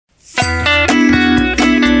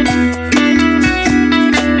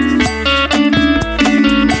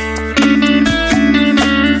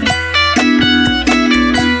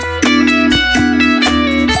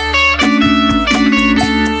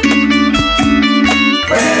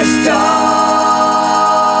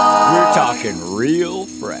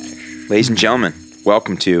Ladies and gentlemen,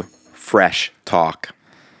 welcome to Fresh Talk.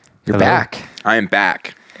 You're back. I am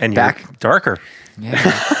back. And Back. you're darker.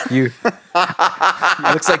 Yeah. You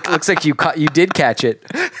looks like you did catch it.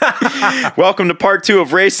 Welcome to part 2 of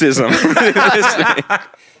racism.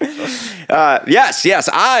 Yes,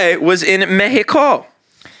 I was in Mexico.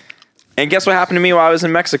 And guess what happened to me while I was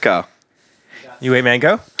in Mexico? You ate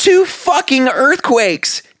mango? 2 fucking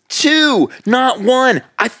earthquakes. 2, not 1.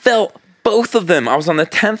 I felt both of them. I was on the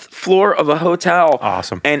 10th floor of a hotel.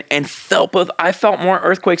 Awesome. And felt both. I felt more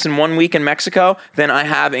earthquakes in 1 week in Mexico than I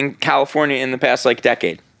have in California in the past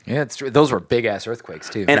decade. Yeah, it's true. Those were big ass earthquakes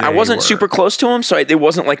too. And I wasn't super close to them, so it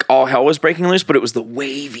wasn't like all hell was breaking loose, but it was the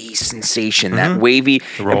wavy sensation, that wavy.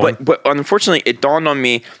 But unfortunately, it dawned on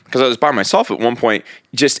me because I was by myself at one point,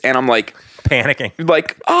 and I'm like panicking,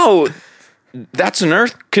 like, oh, that's an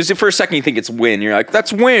earth. Because for a second you think it's wind, you're like,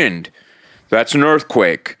 that's wind. That's an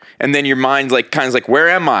earthquake. And then your mind's kind of like, where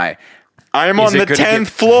am I? I'm on the 10th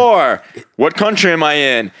floor. What country am I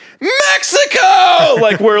in? Mexico!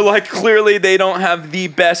 We're clearly they don't have the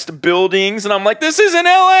best buildings. And I'm like, this isn't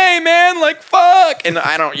LA, man. Fuck. And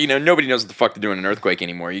I don't, nobody knows what the fuck to do in an earthquake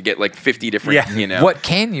anymore. You get 50 different, What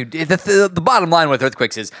can you do? The bottom line with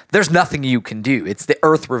earthquakes is there's nothing you can do. It's the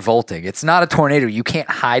earth revolting. It's not a tornado. You can't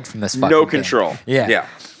hide from this fucking no thing. control. Yeah.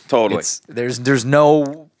 Totally. There's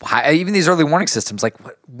no even these early warning systems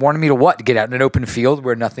warning me to what? To get out in an open field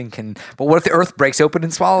where nothing can. But what if the earth breaks open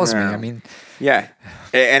and swallows me? I mean, yeah.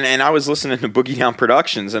 And I was listening to Boogie Down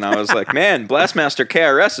Productions, and I was like, man, Blastmaster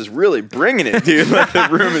KRS is really bringing it, dude. The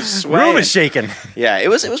room is swaying. Room is shaking. Yeah, it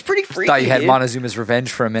was pretty freaky. thought you had dude. Montezuma's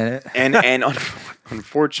Revenge for a minute. And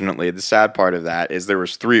unfortunately, the sad part of that is there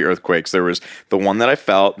was 3 earthquakes. There was the one that I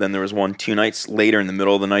felt, then there was one 2 nights later in the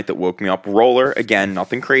middle of the night that woke me up. Roller, again,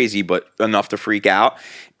 nothing crazy, but enough to freak out.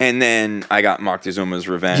 And then I got Montezuma's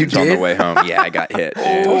Revenge on the way home. Yeah, I got hit. Dude.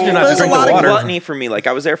 You're not There's a drink the lot of water. gluttony for me.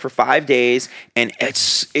 I was there for 5 days, and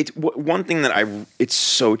it's one thing that it's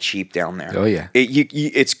so cheap down there. Oh, yeah.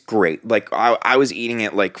 It's great. I was eating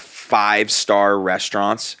at 5-star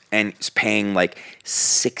restaurants and it's paying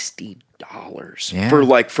 $60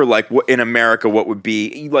 for what in America what would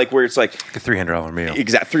be where it's A $300 meal.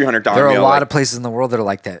 exact $300 There are meal. a lot of places in the world that are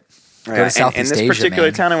like that. Go to Southeast and this Asia, particular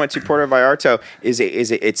man. town I went to, Puerto Vallarta,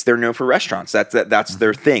 they're known for restaurants. That's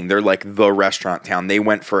their thing. They're the restaurant town. They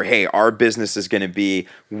went for, hey, our business is going to be,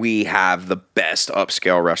 we have the best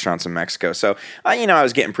upscale restaurants in Mexico. So I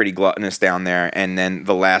was getting pretty gluttonous down there, and then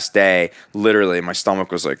the last day, literally, my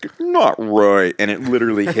stomach was not right, and it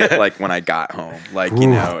literally hit when I got home.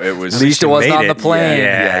 It was. At least it wasn't on the plane.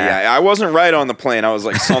 Yeah. I wasn't right on the plane. I was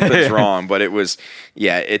like, something's wrong, but it was.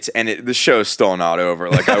 Yeah, the show's still not over.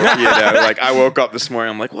 I woke up this morning,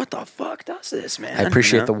 I'm like, what the fuck does this, man? I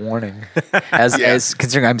appreciate the warning. As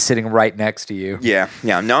considering I'm sitting right next to you. Yeah.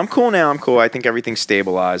 No, I'm cool now. I'm cool. I think everything's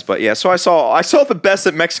stabilized. But yeah, so I saw the best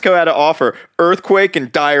that Mexico had to offer: earthquake and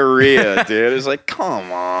diarrhea, dude. It's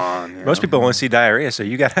come on. Most people want to see diarrhea, so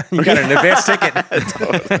you got an advance ticket.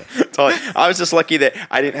 Totally. I was just lucky that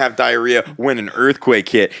I didn't have diarrhea when an earthquake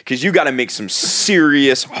hit, because you got to make some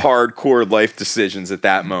serious, hardcore life decisions at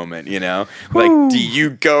that moment. Do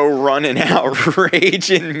you go running out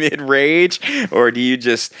raging mid-rage, or do you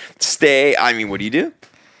just stay? I mean, what do you do?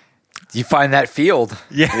 You find that field.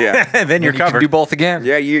 Yeah. And then you're you covered. can do both again.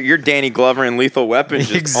 Yeah, you're Danny Glover in Lethal Weapon,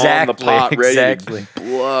 just on the pot, ready to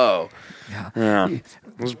blow. Yeah. It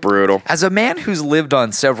was brutal. As a man who's lived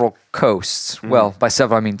on several coasts, well, by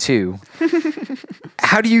several I mean 2,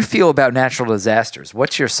 how do you feel about natural disasters?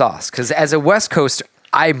 What's your sauce? Because as a West Coaster,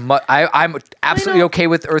 I'm absolutely okay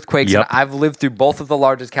with earthquakes. Yep. And I've lived through both of the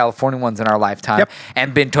largest California ones in our lifetime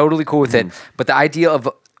and been totally cool with it. But the idea of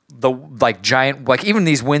the giant, even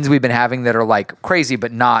these winds we've been having that are crazy,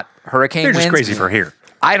 but not hurricane winds. They're just crazy for here.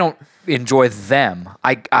 I don't enjoy them.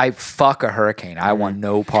 I fuck a hurricane. I want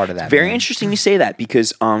no part of that. Very interesting you say that,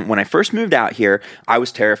 because when I first moved out here, I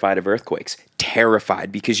was terrified of earthquakes.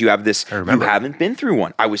 Terrified, because you have this. You haven't been through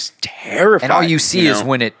one. I was terrified. And all you see is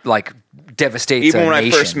when it devastates even a when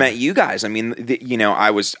nation. I first met you guys. I mean, I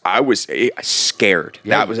was scared.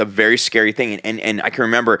 Yeah. That was a very scary thing. And I can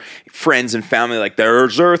remember friends and family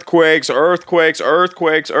there's earthquakes. They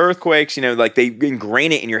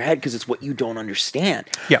ingrain it in your head because it's what you don't understand.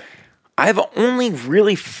 Yeah. I've only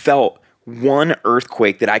really felt one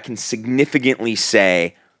earthquake that I can significantly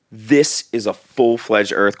say this is a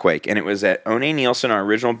full-fledged earthquake, and it was at One Nielsen, our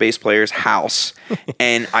original bass player's house,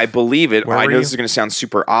 and I believe it. I know this is going to sound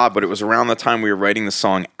super odd, but it was around the time we were writing the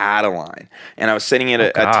song Adeline, and I was sitting at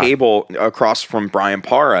a table across from Brian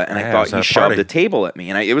Parra, and I thought he shoved a table at me,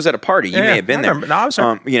 and it was at a party. You may have been there. No, I was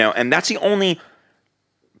there. And that's the only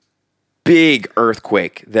big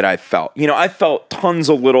earthquake that I felt. I felt tons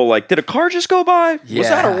of little, like, did a car just go by? Was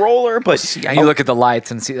that a roller? But and you look at the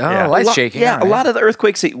lights and see, the light's shaking. Yeah, a lot of the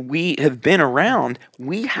earthquakes that we have been around,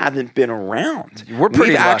 we haven't been around.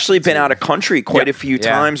 We've actually been out of country quite a few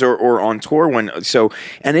times or on tour and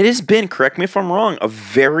it has been, correct me if I'm wrong, a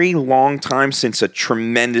very long time since a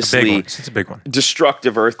tremendously It's a big one.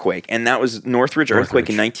 destructive earthquake. And that was Northridge earthquake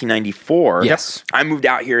in 1994. Yes. I moved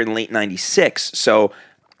out here in late 96. So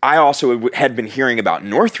I also had been hearing about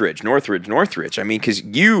Northridge. I mean, because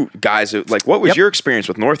you guys, like, what was your experience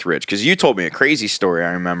with Northridge? Because you told me a crazy story,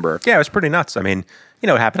 I remember. Yeah, it was pretty nuts. I mean, it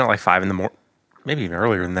happened at like 5 in the morning, maybe even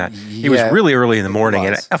earlier than that. It was really early in the morning,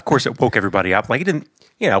 and of course it woke everybody up. Like, it didn't,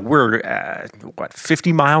 we're,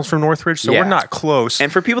 50 miles from Northridge, so we're not close.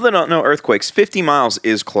 And for people that don't know earthquakes, 50 miles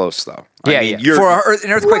is close, though. For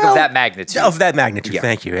an earthquake of that magnitude. Of that magnitude,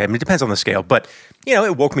 thank you. I mean, it depends on the scale, but,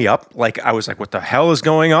 it woke me up. Like, I was like, what the hell is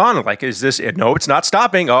going on? Like, is this it? No, it's not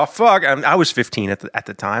stopping. Oh, fuck. I was 15 at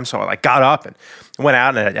the time, so I, like, got up and went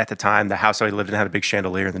out, and at the time, the house I lived in had a big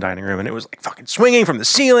chandelier in the dining room, and it was, like, fucking swinging from the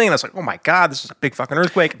ceiling, and I was like, oh, my God, this is a big fucking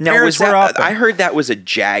earthquake. Now, was that, I heard that was a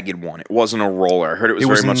jagged one. It wasn't a roller. I heard it was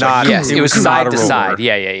very much not, yes, it was side to side.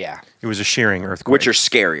 Yeah. It was a shearing earthquake. Which are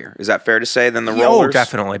scarier. Is that fair to say than the rollers? Oh,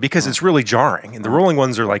 definitely, because it's really jarring. And the rolling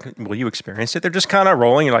ones are like, well, you experienced it. They're just kind of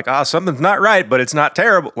rolling. You're like, something's not right, but it's not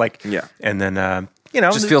terrible. Like, and then, it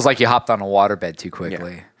just feels like you hopped on a waterbed too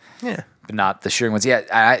quickly. Yeah. But not the shearing ones. Yeah,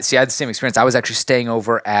 I had the same experience. I was actually staying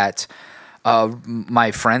over at my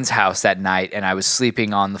friend's house that night, and I was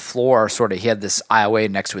sleeping on the floor, he had this aisleway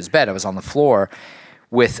next to his bed. I was on the floor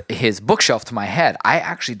with his bookshelf to my head. I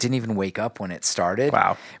actually didn't even wake up when it started.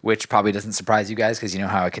 Wow. Which probably doesn't surprise you guys because you know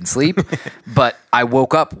how I can sleep. But I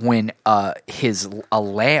woke up when a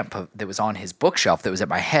lamp that was on his bookshelf that was at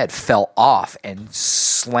my head fell off and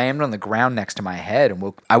slammed on the ground next to my head.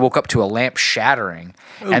 And I woke up to a lamp shattering.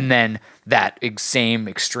 Ooh. And then that same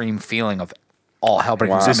extreme feeling of all hell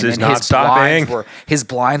breaking loose. This is not stopping. His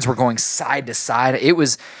blinds were going side to side. It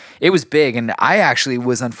was big, and I actually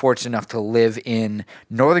was unfortunate enough to live in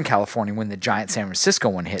Northern California when the giant San Francisco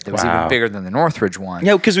one hit. That was even bigger than the Northridge one.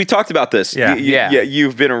 Yeah, because we talked about this. Yeah,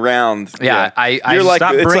 you've been around. Yeah, you're like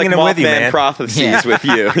stop it's bringing like them with you, man. prophecies with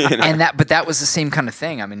you. But that was the same kind of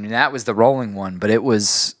thing. I mean, that was the rolling one, but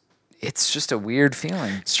it's just a weird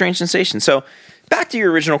feeling, strange sensation. So, back to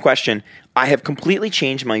your original question. I have completely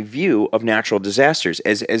changed my view of natural disasters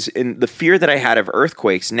as in the fear that I had of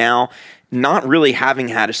earthquakes. Now, not really having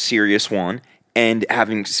had a serious one and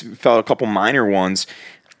having felt a couple minor ones,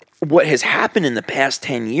 what has happened in the past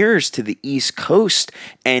 10 years to the East Coast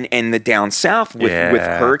and the down south with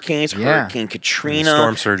hurricanes, Hurricane Katrina,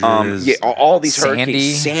 storm surges, all these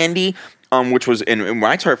hurricanes, Sandy, which was in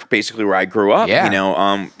my turf, basically where I grew up.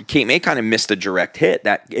 Cape May kind of missed a direct hit.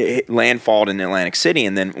 That it landfalled in Atlantic City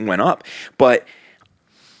and then went up. But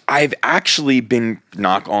I've actually been,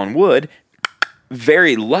 knock on wood,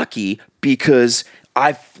 very lucky because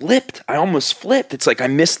I almost flipped. It's like I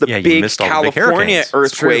missed the big California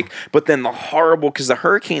earthquake, but then the horrible, because the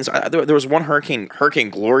hurricanes, there was one Hurricane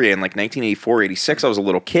Gloria in like 1984, 86. I was a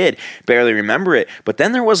little kid, barely remember it. But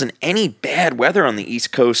then there wasn't any bad weather on the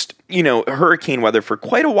East Coast, hurricane weather for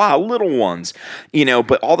quite a while, little ones,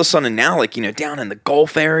 but all of a sudden now, like, down in the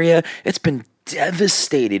Gulf area, it's been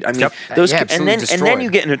devastated. I mean, and then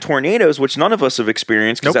you get into tornadoes, which none of us have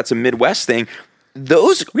experienced because that's a Midwest thing.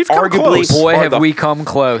 Those We've come arguably, close. Boy, have we come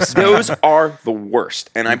close. Those are the worst,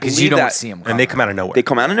 and I believe you don't that, see them, and they come out of nowhere. They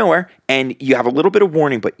come out of nowhere, and you have a little bit of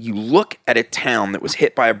warning. But you look at a town that was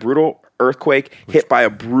hit by a brutal earthquake, hit by a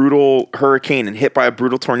brutal hurricane, and hit by a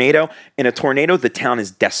brutal tornado. In a tornado, the town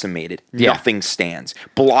is decimated. Yeah. Nothing stands.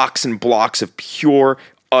 Blocks and blocks of pure,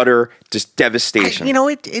 utter just devastation.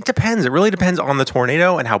 It depends. It really depends on the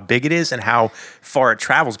tornado and how big it is and how far it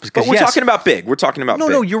travels. Because but we're talking about big. We're talking about big.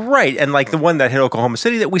 No, you're right. And like the one that hit Oklahoma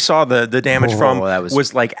City that we saw the damage from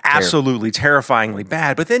was like absolutely terrifyingly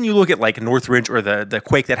bad. But then you look at like Northridge or the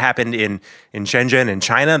quake that happened in Shenzhen in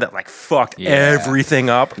China that like fucked everything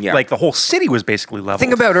up. Yeah. Like the whole city was basically leveled. The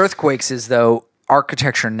thing about earthquakes is though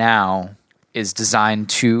architecture now is designed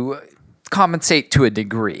to compensate to a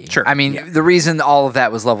degree. Sure. I mean, the reason all of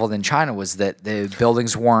that was leveled in China was that the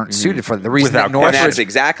buildings weren't suited for it. The reason that Northridge... That's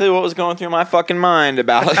exactly what was going through my fucking mind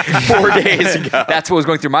about 4 days ago. That's what was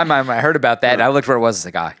going through my mind when I heard about that. And I looked where it was as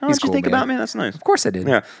a guy. He's cool, you think about me? That's nice. Of course I did.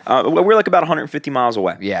 Yeah. We're like about 150 miles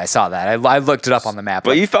away. Yeah, I saw that. I looked it up on the map.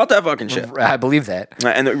 But you felt that fucking shit. I believe that.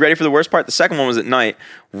 And ready for the worst part? The second one was at night.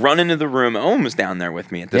 Run into the room. Owen was down there with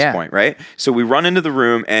me at this point, right? So we run into the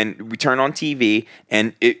room and we turn on TV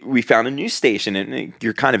and we found a news station and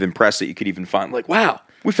you're kind of impressed that you could even find like, wow,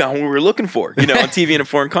 we found what we were looking for, on TV in a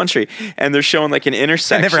foreign country. And they're showing like an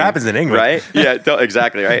intersection. It never happens in England. Right? Yeah,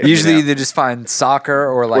 exactly, right? Usually they just find soccer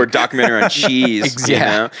or like... Or a documentary on cheese,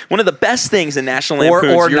 One of the best things in National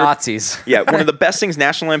Lampoon's... Or Nazis. Yeah, one of the best things,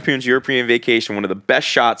 National Lampoon's European Vacation, one of the best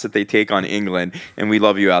shots that they take on England, and we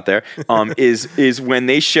love you out there, is when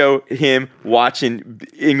they show him watching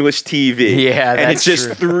English TV. Yeah, and it's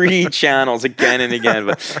just true. 3 channels again and again.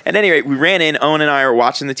 But at any rate, we ran in, Owen and I are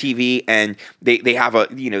watching the TV, and they have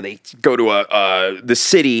they go to the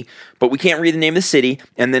city, but we can't read the name of the city,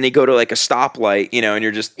 and then they go to like a stoplight, and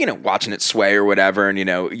you're just, watching it sway or whatever, and,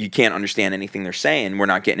 you can't understand anything they're saying. We're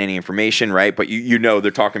not getting any information, right? But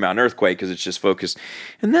they're talking about an earthquake because it's just focused.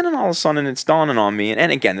 And then all of a sudden it's dawning on me,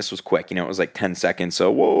 and again, this was quick, it was like 10 seconds,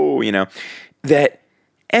 so whoa, that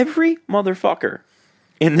every motherfucker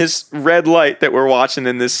in this red light that we're watching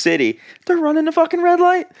in this city, they're running the fucking red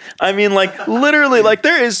light. I mean, like, literally, like,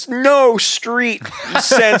 there is no street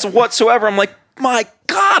sense whatsoever. I'm like, my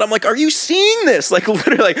God, I'm like, are you seeing this? Like,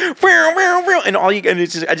 literally, like, and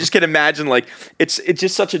I just can imagine, like, it's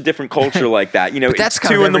just such a different culture like that. It's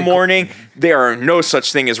 2 in the morning. There are no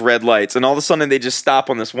such thing as red lights, and all of a sudden they just stop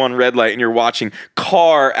on this one red light, and you're watching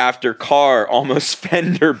car after car almost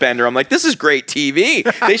fender bender. I'm like, this is great TV.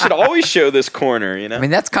 They should always show this corner. I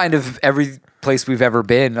mean, that's kind of every place we've ever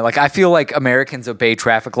been. Like, I feel like Americans obey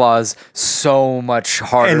traffic laws so much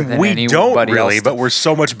harder than anybody else. And we don't really, but we're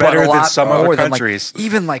so much better than some other countries.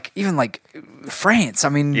 Even like France. I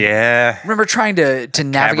mean, yeah. Remember trying to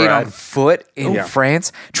navigate on foot in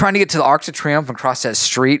France, trying to get to the Arc de Triomphe and cross that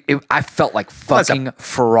street. I felt like fucking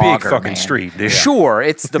Frogger, big fucking man. street, dude. Sure,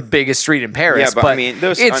 it's the biggest street in Paris, but I mean,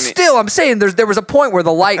 still. I'm saying there was a point where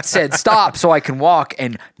the light said stop, so I can walk,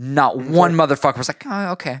 and not one motherfucker was like,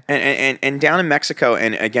 oh, okay. And down in Mexico,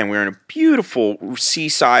 and again, we're in a beautiful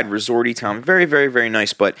seaside resorty town, very, very, very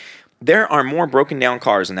nice, but there are more broken down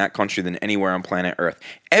cars in that country than anywhere on planet Earth.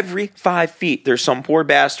 Every 5 feet, there's some poor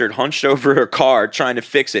bastard hunched over a car trying to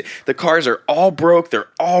fix it. The cars are all broke. They're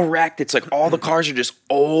all wrecked. It's like all the cars are just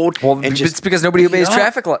old. Well, it's because nobody obeys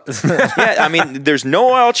traffic laws. Yeah, I mean, there's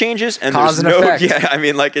no oil changes and Cause there's and no. effect. Yeah, I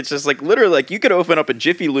mean, like it's just like literally like you could open up a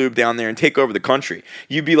Jiffy Lube down there and take over the country.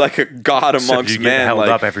 You'd be like a god amongst you men. get held like,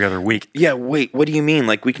 up every other week. Yeah, wait, what do you mean?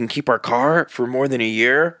 Like we can keep our car for more than a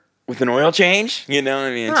year? With an oil change? I mean,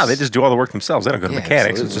 No, they just do all the work themselves. They don't go to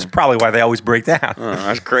mechanics, absolutely. which is probably why they always break down.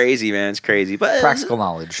 That's crazy, man. It's crazy. But Practical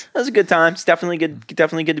knowledge. It was a good time. It's definitely good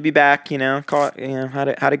to be back, had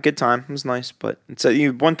a good time. It was nice. But it's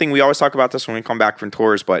one thing we always talk about this when we come back from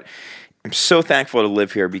tours, but I'm so thankful to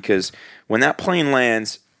live here because when that plane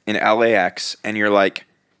lands in LAX and you're like,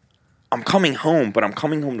 I'm coming home, but I'm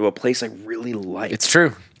coming home to a place I really like. It's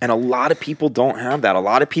true. And a lot of people don't have that. A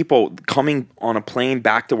lot of people coming on a plane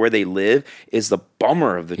back to where they live is the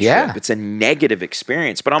bummer of the trip. Yeah. It's a negative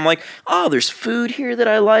experience. But I'm like, oh, there's food here that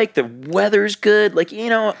I like. The weather's good. Like,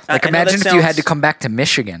 Like, imagine if you had to come back to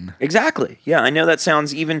Michigan. Exactly. Yeah, I know that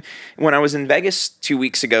sounds, even when I was in Vegas 2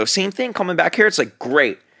 weeks ago, same thing coming back here. It's like,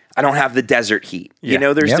 great. I don't have the desert heat. Yeah.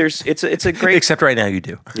 It's a great. Except right now you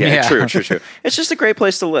do. Yeah, true. It's just a great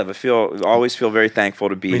place to live. Always feel very thankful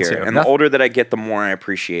to be here. too. And the older that I get, the more I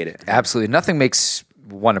appreciate it. Absolutely. Nothing makes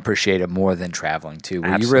one appreciate it more than traveling too. Where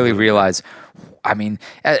you Absolutely. really realize, I mean,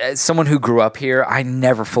 as someone who grew up here, I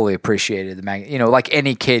never fully appreciated like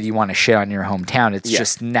any kid, you want to shit on your hometown. It's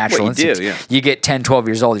just natural What you instinct. do, yeah. You get 10, 12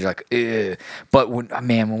 years old, you're like, ugh. But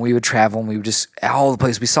when we would travel and we would just, all the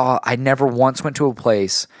places we saw, I never once went to a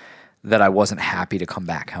place that I wasn't happy to come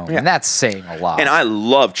back home. And that's saying a lot. And I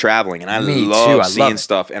love traveling and I Me love too. I seeing love it.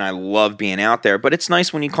 stuff and I love being out there. But it's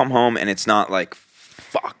nice when you come home and it's not like,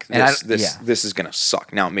 fuck, this is gonna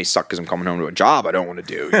suck. Now it may suck because I'm coming home to a job I don't want to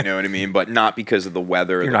do. You know what I mean? But not because of the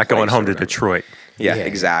weather. You're not going home to Detroit. Yeah,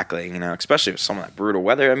 exactly. Especially with some of that brutal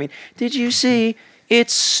weather. I mean, did you see it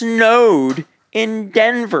snowed in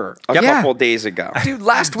Denver a couple days ago? Dude,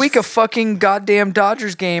 last week a fucking goddamn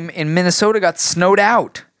Dodgers game in Minnesota got snowed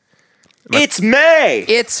out. It's May.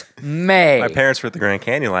 It's May. My parents were at the Grand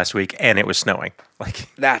Canyon last week, and it was snowing. Like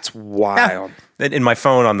That's wild. in my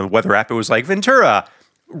phone on the weather app, it was like Ventura,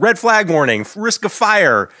 red flag warning, risk of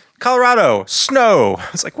fire, Colorado, snow. I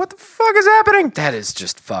was like, what the fuck is happening? That is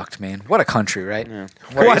just fucked, man. What a country, right? Yeah.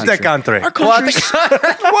 What the country? Our country,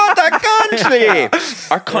 what a country!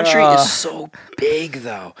 Our country is so big,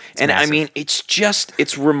 though, and massive. I mean,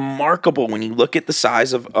 it's remarkable when you look at the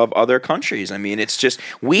size of other countries. I mean, it's just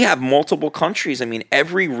we have multiple countries. I mean,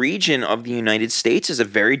 every region of the United States is a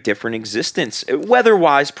very different existence,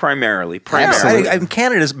 weather-wise, primarily.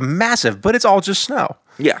 Canada's massive, but it's all just snow.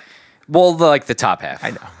 Yeah. Well, the top half. I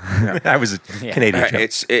know. I was a Canadian.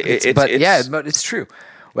 Right, joke. but but it's true.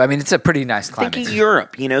 I mean, it's a pretty nice climate. Think of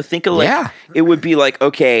Europe, think of Yeah. it would be like,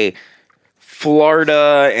 okay,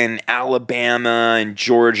 Florida and Alabama and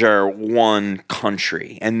Georgia are one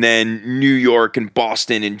country. And then New York and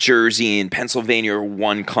Boston and Jersey and Pennsylvania are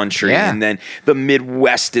one country. Yeah. And then the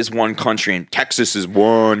Midwest is one country and Texas is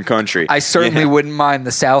one country. I certainly wouldn't mind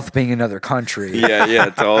the South being another country.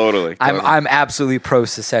 Yeah, totally. I'm absolutely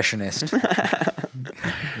pro-secessionist.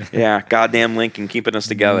 Yeah, goddamn Lincoln keeping us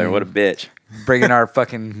together. What a bitch. Bringing our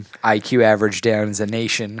fucking IQ average down as a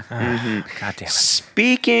nation. God damn it.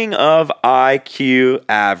 Speaking of IQ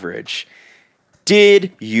average,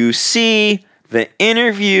 did you see the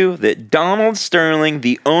interview that Donald Sterling,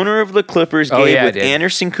 the owner of the Clippers, gave with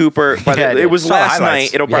Anderson Cooper? It was last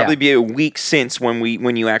night. It'll probably be a week since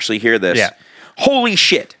when you actually hear this. Yeah. Holy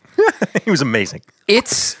shit. He was amazing.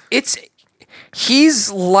 He's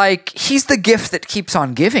the gift that keeps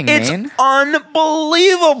on giving, It's man.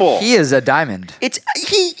 unbelievable. He is a diamond. He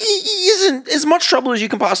is in as much trouble as you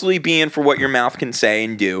can possibly be in for what your mouth can say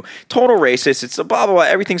and do. Total racist. It's a blah blah blah.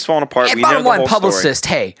 Everything's falling apart. And We know bottom the line, whole publicist.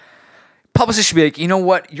 story. Hey, publicist should be like, you know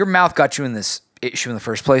what? Your mouth got you in this issue in the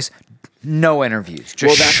first place. No interviews.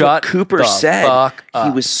 Just That's shut what Cooper the said. fuck up.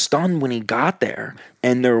 He was stunned when he got there,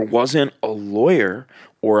 and there wasn't a lawyer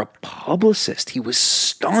or a publicist. He was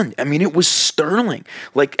stunned. I mean, it was Sterling.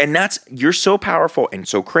 And you're so powerful and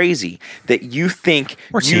so crazy that you think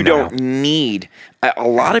you don't need. A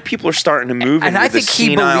lot of people are starting to move into the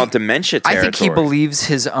senile dementia territory. I think he believes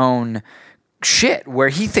his own shit where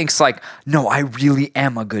he thinks like, no, I really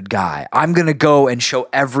am a good guy. I'm going to go and show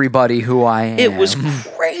everybody who I am. It was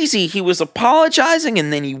crazy. He was apologizing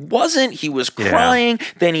and then he wasn't. He was crying.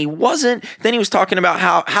 Then he wasn't. Then he was talking about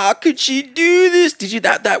how could she do this? Did you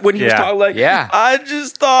that when he was talking like, I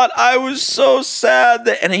just thought I was so sad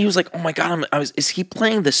that, and he was like, oh my God, is he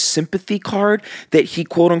playing the sympathy card that he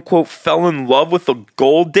quote unquote fell in love with a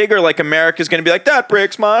gold digger? Like America's going to be like, that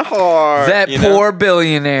breaks my heart. That poor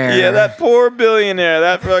billionaire. Yeah, that poor billionaire,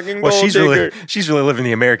 that fucking gold digger. She's really living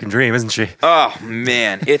the American dream, isn't she? Oh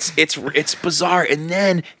man, it's bizarre. And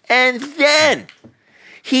then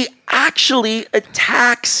he actually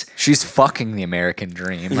attacks. She's fucking the American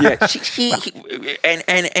dream. Yeah, he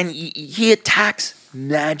attacks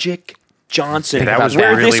Magic Johnson. That was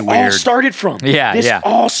where really this weird. all started from. This Yeah.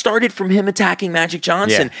 all started from him attacking Magic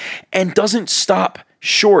Johnson, and doesn't stop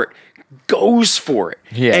short. Goes for it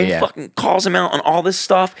and fucking calls him out on all this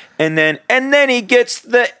stuff, and then he gets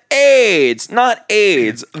the AIDS, not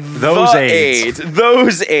AIDS, those AIDS.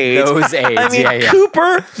 Those AIDS. I mean,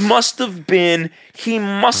 Cooper must have been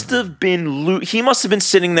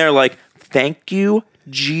sitting there like, thank you,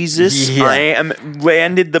 Jesus. I am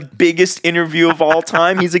landed the biggest interview of all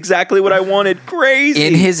time. He's exactly what I wanted. Crazy.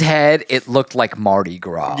 In his head, it looked like Mardi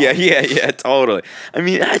Gras. Yeah, totally. I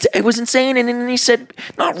mean, it was insane. And then he said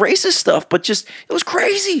not racist stuff, but just it was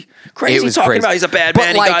crazy. Crazy. He's talking about he's a bad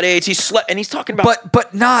man. He got AIDS. He slept, and he's talking about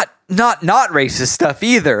but not racist stuff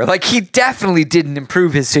either. Like he definitely didn't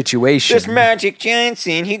improve his situation. this Magic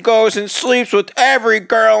Johnson. He goes and sleeps with every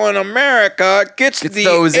girl in America. Gets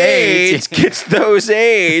those AIDS. Gets those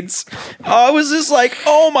AIDS. I was just like,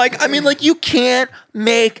 oh my! I mean, like you can't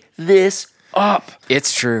make this up.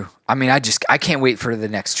 It's true. I mean, I can't wait for the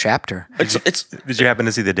next chapter. Did you happen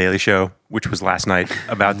to see the Daily Show, which was last night,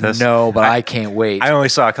 about this? No, but I can't wait. I only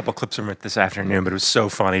saw a couple clips from it this afternoon, but it was so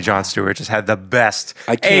funny. Jon Stewart just had the best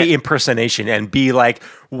impersonation and be like,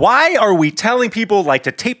 why are we telling people like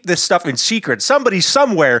to tape this stuff in secret? Somebody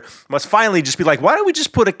somewhere must finally just be like, why don't we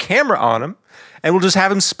just put a camera on him? And we'll just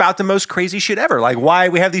have him spout the most crazy shit ever. Like why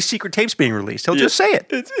we have these secret tapes being released. He'll just say it.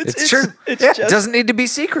 It's true. It doesn't need to be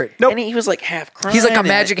secret. Nope. And he was like half crying. He's like a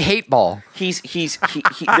magic hate ball. There's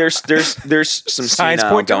some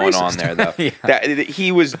senile going on there though. That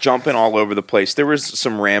he was jumping all over the place. There was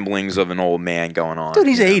some ramblings of an old man going on. Dude,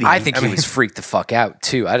 he's 80. I think he was freaked the fuck out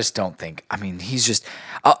too. I just don't think. I mean, he's just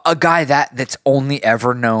a guy that's only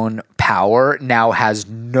ever known power now has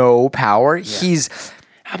no power. Yeah.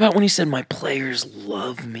 How about when he said, "My players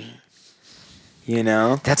love me"? You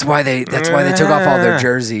know, that's why they took off all their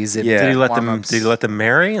jerseys. And Did he let them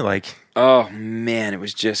marry? Like, oh man, it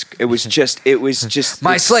was just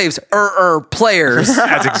my slaves, players.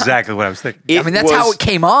 That's exactly what I was thinking. I mean, that's how it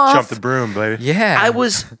came off. Jump the broom, baby. Yeah, I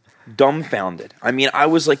was dumbfounded. I mean, I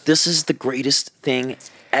was like, this is the greatest thing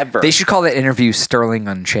ever. They should call that interview Sterling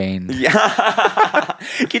Unchained. Yeah.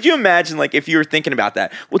 Could you imagine, like, if you were thinking about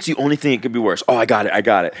that, what's the only thing that could be worse? Oh, I got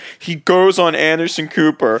it. He goes on Anderson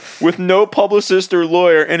Cooper with no publicist or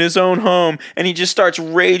lawyer in his own home, and he just starts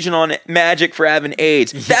raging on Magic for having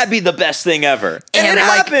AIDS. That'd be the best thing ever. And it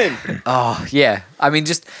happened. Oh, yeah. I mean,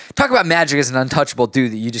 just talk about Magic as an untouchable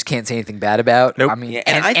dude that you just can't say anything bad about. Nope. I mean, Yeah,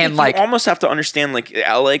 and I think like, you almost have to understand like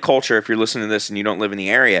LA culture if you're listening to this and you don't live in the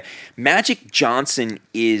area. Magic Johnson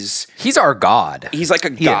is he's our god. he's like a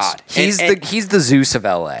god. He's the Zeus of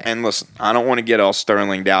LA. And listen, I don't want to get all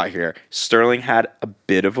Sterling'd out here. Sterling had a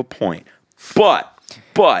bit of a point, but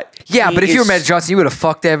yeah, but if you were is- Magic Johnson, you would have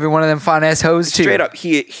fucked every one of them fine ass hoes too. straight up,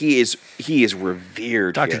 he is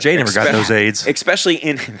revered. Dr. here. J never got those AIDS. especially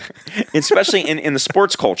in the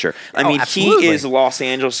sports culture. I mean, absolutely. he is Los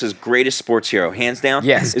Angeles' greatest sports hero, hands down.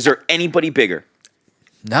 Yes. Is there anybody bigger?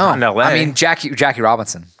 No, Not in LA. I mean Jackie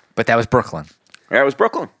Robinson, but that was Brooklyn. That was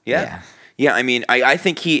Brooklyn. Yeah. Yeah. Yeah, I mean, I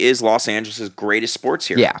think he is Los Angeles' greatest sports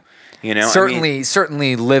hero. Yeah. You know,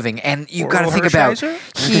 Certainly living, and you got to think about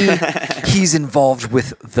he's involved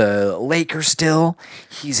with the Lakers still.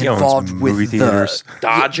 He's He owns involved with movie theaters.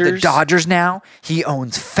 Dodgers. The Dodgers now. He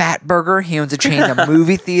owns Fat Burger. He owns a chain of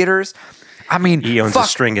movie theaters. I mean, He owns a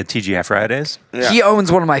string of TGI Fridays. Yeah. He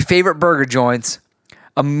owns one of my favorite burger joints,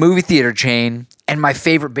 a movie theater chain, and my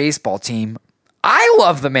favorite baseball team. I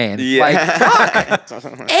love the man. Yeah. Like,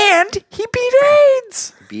 fuck. And he beat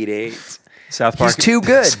AIDS. Beat AIDS. South Park. He's too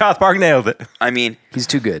good. South Park nailed it. I mean, He's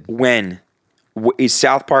too good. is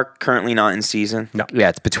South Park currently not in season? No. Yeah,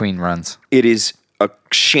 it's between runs. It is a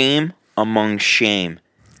shame among shame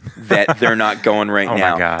that they're not going right Oh my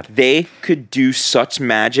now. God. They could do such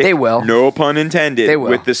magic. They will. No pun intended. They will.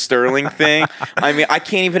 With the Sterling thing. I mean, I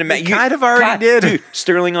can't even imagine. They kind of already did. Dude,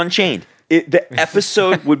 Sterling Unchained. The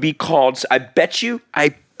episode would be called, I bet you,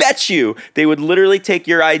 they would literally take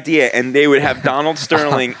your idea and they would have Donald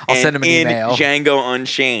Sterling I'll send him an in email. Django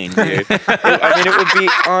Unchained, dude. I mean, it would be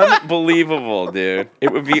unbelievable, dude.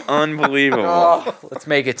 It would be unbelievable. Let's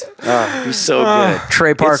make it. It'd be so good.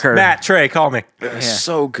 Trey Parker. Matt, Trey, call me.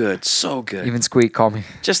 So good, so good. Even Squeak, call me.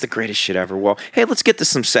 Just the greatest shit ever. Well, hey, let's get to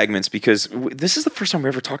some segments because this is the first time we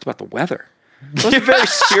ever talked about the weather. It was a very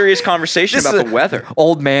serious conversation This about is the weather.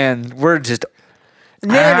 Old man, we're just.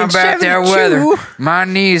 How about that weather? My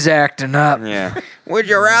knee's acting up. Yeah. Would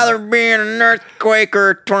you rather be in an earthquake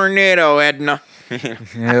or a tornado, Edna?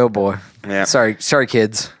 Oh boy. Yeah. Sorry,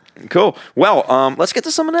 kids. Cool. Well, let's get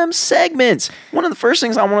to some of them segments. One of the first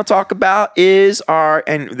things I want to talk about is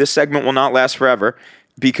and this segment will not last forever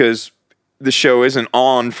because the show isn't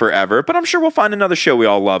on forever, but I'm sure we'll find another show we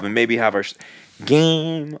all love and maybe have our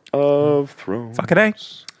Game of Thrones. Fucking A.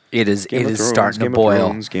 It is. Game of Thrones, starting to Game of boil.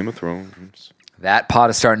 Thrones, Game of Thrones. That pot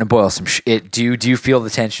is starting to boil. Do you feel the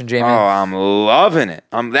tension, Jamie? Oh, I'm loving it.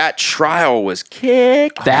 That trial was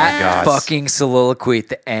kicked. That God. fucking soliloquy at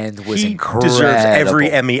the end was He incredible. deserves every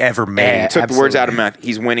Emmy ever made. Yeah. Took the words Absolutely. out of my mouth.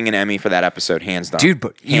 He's winning an Emmy for that episode, hands down. Dude,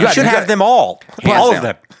 but You should have them all. Hands All down. of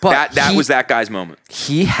them. But that was that guy's moment.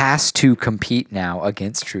 He has to compete now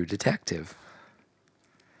against True Detective.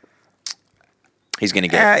 He's gonna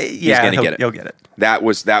get it. Yeah, He's gonna get it. He'll get it.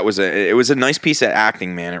 It was a nice piece of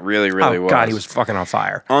acting, man. It really Oh, was. God, he was fucking on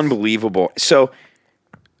fire. unbelievable. So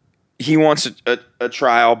he wants a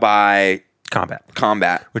trial by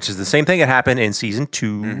Combat. Which is the same thing that happened in season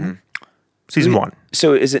 2, season 1.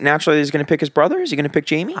 So is it natural that he's going to pick his brother? Is he going to pick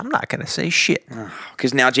Jamie? I'm not going to say shit.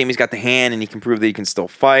 Because now Jamie's got the hand and he can prove that he can still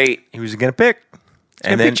fight. He was going to pick. He's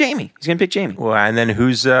going to pick Jamie. He's going to pick Jamie. Well, and then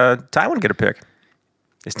who's Tywin going to pick?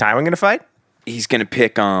 Is Tywin going to fight? He's going to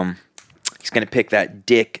pick that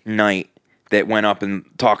dick knight that went up and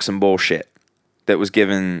talked some bullshit. That was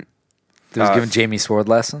given Giving Jamie sword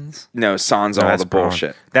lessons. Sansa all That's the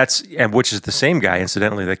bullshit. and which is the same guy,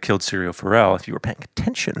 incidentally, that killed Serial Pharrell. If you were paying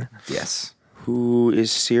attention, Yes. Who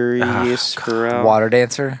is Sirius Pharrell? Water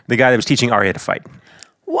dancer. the guy that was teaching Arya to fight.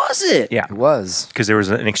 Was it? Yeah, It was. because there was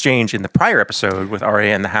an exchange in the prior episode with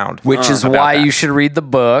Arya and the Hound. Which is about why that. you should read the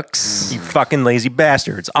books. You fucking lazy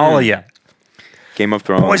bastards, all of you. Game of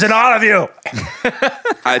Thrones. Poison all of you.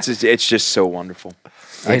 It's just so wonderful.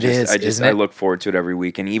 Isn't I it? look forward to it every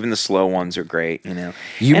week, and even the slow ones are great.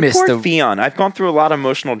 You and missed poor the- Theon. I've gone through a lot of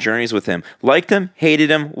emotional journeys with him. Liked him,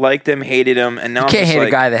 hated him, and now I'm Can't just hate like,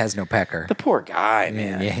 a guy that has no pecker. The poor guy,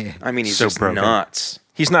 man. yeah. I mean, he's So just broken. nuts.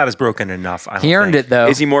 He's not as broken enough. I don't He earned think. it though.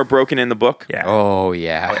 Is he more broken in the book? Yeah. Oh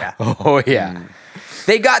yeah. Oh yeah.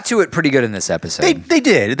 They got to it pretty good in this episode. They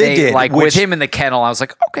did. They did. Like which with him in the kennel, I was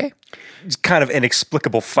like, okay. is kind of an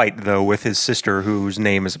inexplicable fight, though, with his sister, whose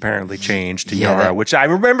name is apparently changed to Yeah, Yara, that- which I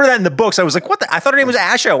remember that in the books. I was like, what the? I thought her name was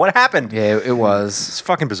Asha. What happened? Yeah, it was. It's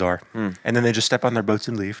fucking bizarre. And then they just step on their boats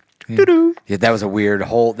and leave. Yeah, that was a weird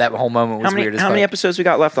whole. That whole moment was weird as How many fuck. episodes we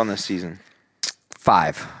got left on this season?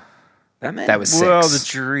 5. That many? That was 6. Well, the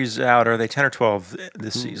jury's out. Are they 10 or 12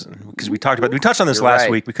 this season? Because we touched on this You're last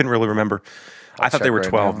right. week. We couldn't really remember. I thought they were check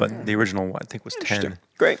 12, right now. but the original one I think was 10.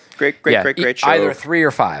 Great show. Either 3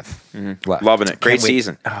 or 5. left. Loving it. Great Can't wait.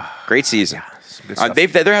 season. Great season. Some good stuff.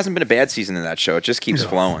 There hasn't been a bad season in that show. It just keeps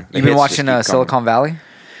flowing. The You've been hits watching just keep Silicon Valley?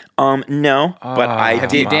 No, but I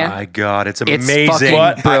Have did. you, Dan? My God, it's It's amazing. fucking-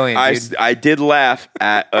 But Brilliant, I, dude. I did laugh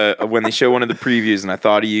at when they show one of the previews, and I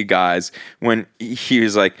thought of you guys when he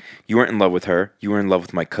was like, "You weren't in love with her. You were in love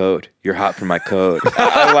with my code. You're hot for my code."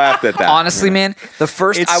 I laughed at that. Honestly, man, the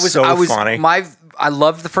first It's I was so funny. I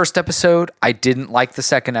loved the first episode. I didn't like the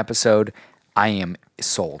second episode. I am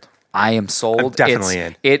sold. I am sold. I'm definitely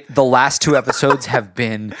in. The last 2 episodes have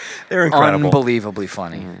been They're incredible. unbelievably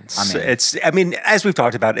funny. I mean, as we've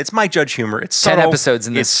talked about, it's Mike Judge humor. It's 10 subtle, episodes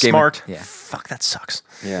in this it's Game of- smart. yeah. Fuck, that sucks.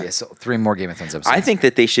 Yeah. so 3 more Game of Thrones episodes. I think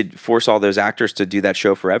that they should force all those actors to do that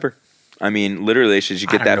show forever. I mean, literally, they should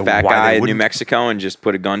just get I don't that know fat why guy they in New wouldn't. Mexico and just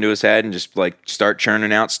put a gun to his head and just like start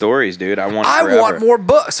churning out stories, dude. I want more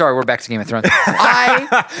books. Sorry, we're back to Game of Thrones.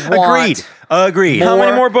 I want Agreed. How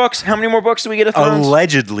many more books? How many more books do we get of Thrones?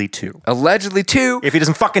 Allegedly 2. allegedly 2. If he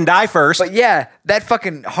doesn't fucking die first. But yeah, that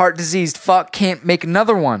fucking heart diseased fuck can't make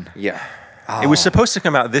another one. Yeah. It was supposed to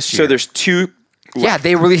come out this year. So there's 2. Yeah,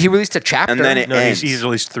 he released a chapter. And then it No, ends. he's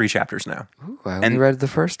released 3 chapters now. I only read the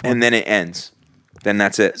first one. And then it ends. Then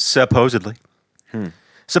that's it. Supposedly.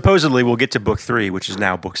 Supposedly, we'll get to book 3, which is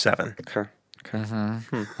now book 7. Okay.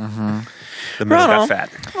 The middle Right got on. fat.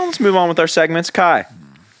 Well, let's move on with our segments. Kai,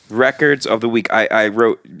 records of the week. I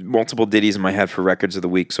wrote multiple ditties in my head for records of the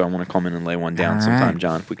week, so I want to come in and lay one down All sometime, right.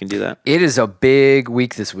 John, if we can do that. It is a big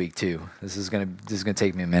week this week too. This is gonna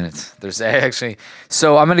take me a minute. There's actually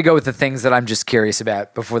so I'm gonna go with the things that I'm just curious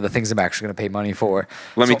about before the things I'm actually gonna pay money for.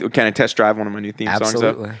 Can I test drive one of my new theme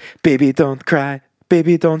Absolutely. songs? Baby, don't cry.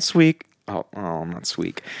 Baby, don't squeak. Oh, not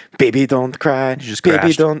squeak. Baby, don't cry. You just Baby,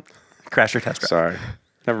 crashed. don't. Crash your test drive. Sorry.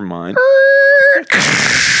 Never mind.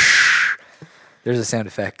 There's a sound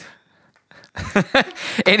effect.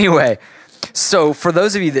 Anyway, so for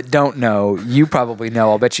those of you that don't know, you probably know.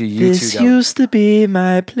 I'll bet you two This don't. used to be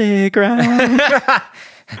my playground.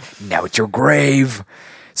 Now it's your grave.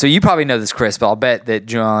 So you probably know this, Chris, but I'll bet that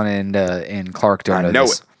John and Clark don't I know know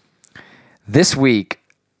this. it. This week,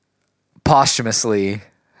 posthumously,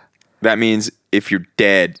 That means if you're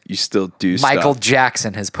dead, you still do Michael stuff.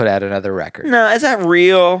 Jackson has put out another record. No, is that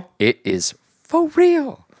real? It is for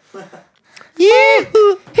real.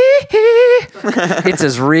 It's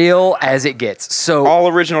as real as it gets. So All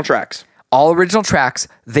original tracks. all original tracks,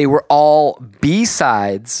 they were all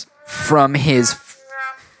B-sides from his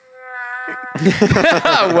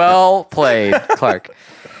well played, Clark.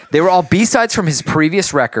 They were all B-sides from his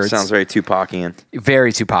previous records. Sounds very Tupacian.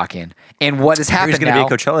 very Tupacian. And what has He's happened going to now,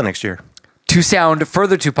 be at Coachella next year. to sound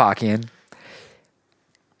further Tupacian,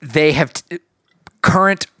 they have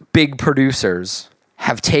current big producers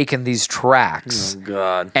have taken these tracks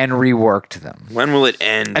God. and reworked them. When will it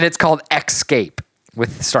end? And it's called Escape,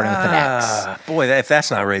 starting with an X. Boy, if that's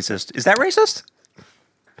not racist. Is that racist?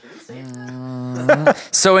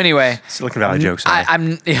 So anyway, Silicon Valley jokes.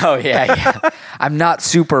 I'm I'm not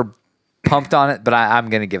super pumped on it, but I'm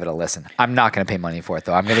gonna give it a listen. I'm not gonna pay money for it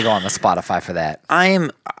though. I'm gonna go on the Spotify for that. I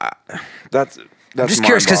am. That's. I'm just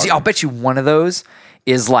curious because I'll bet you one of those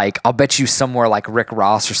is like I'll bet you somewhere like Rick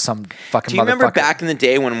Ross or some fucking. Do you remember motherfucker. back in the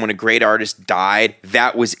day when a great artist died,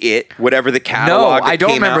 that was it? Whatever the No, catalog. I don't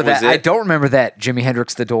came remember out was that. I it? don't remember that. Jimi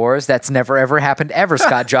Hendrix, The Doors. That's never ever happened ever.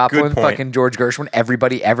 Scott Joplin, point. fucking George Gershwin.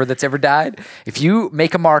 Everybody ever that's ever died. If you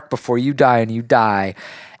make a mark before you die and you die,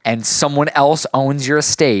 and someone else owns your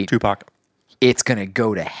estate, Tupac. it's gonna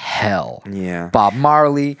go to hell. Yeah. Bob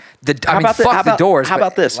Marley. Fuck the Doors. How but,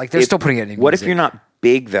 about this? Like they're still putting it in. What if music. you're not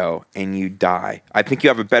big though and you die? I think you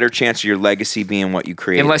have a better chance of your legacy being what you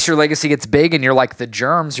create. Unless your legacy gets big and you're like the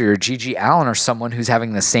Germs or your Gigi Allen or someone who's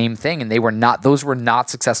having the same thing, and those were not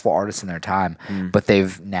successful artists in their time, but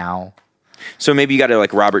they've now. So maybe you got to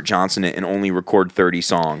like Robert Johnson it and only record 30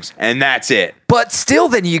 songs, and that's it. But still,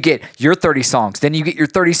 then you get your 30 songs. Then you get your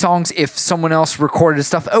 30 songs if someone else recorded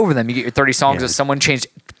stuff over them. You get your 30 songs if someone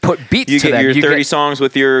put beats You to get them. your 30 songs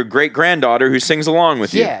with your great granddaughter who sings along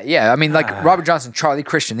with you. Yeah. I mean, like Robert Johnson, Charlie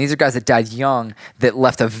Christian. These are guys that died young that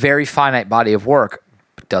left a very finite body of work.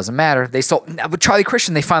 Doesn't matter. They sold. With Charlie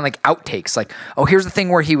Christian, they find like outtakes. Like, oh, here's the thing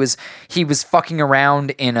where he was fucking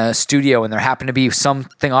around in a studio, and there happened to be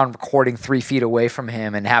something on recording 3 feet away from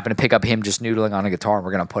him, and happened to pick up him just noodling on a guitar, and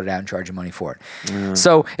we're gonna put it out and charge you money for it.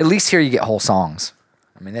 So at least here you get whole songs.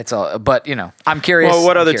 I mean, that's all. But I'm curious. Well,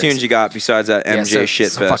 what I'm other curious. tunes you got besides that MJ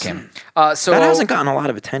shitfest? So fuck him. So That hasn't gotten a lot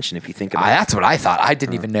of attention if you think about it. that's what I thought. I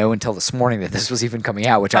didn't even know until this morning that this was even coming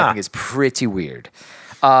out, which I think is pretty weird.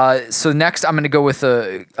 So next, I'm going to go with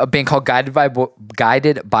a band called Guided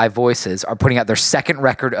by Voices. Are putting out their second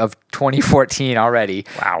record of 2014 already.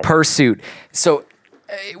 Wow. Pursuit. So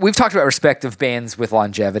we've talked about respective bands with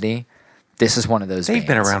longevity. This is one of those. They've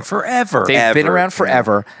been around forever. They've been around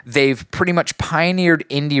forever. They've pretty much pioneered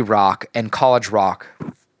indie rock and college rock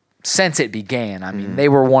since it began. I mean, they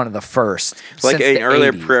were one of the first. Like since an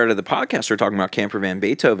earlier 80s. prior to the podcast, we were talking about Camper Van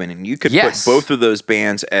Beethoven, and you could Yes. put both of those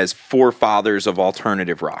bands as forefathers of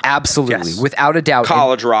alternative rock. Absolutely, Yes. without a doubt.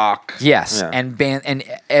 College rock. Yes, Yeah. and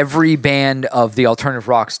every band of the alternative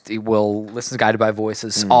rocks will listen to Guided by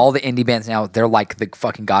Voices. All the indie bands now, they're like the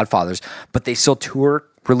fucking godfathers, but they still tour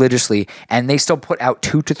religiously, and they still put out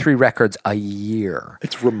 2 to 3 records a year.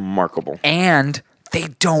 It's remarkable. And they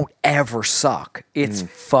don't ever suck. It's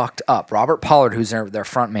fucked up. Robert Pollard, who's their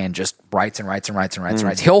front man, just writes and writes and writes and writes and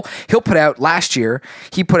writes. He'll put out, last year,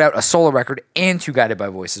 he put out a solo record and 2 Guided by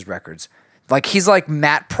Voices records. Like, he's like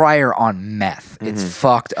Matt Pryor on meth. It's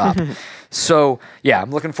fucked up. So, yeah,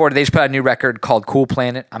 I'm looking forward to. They just put out a new record called Cool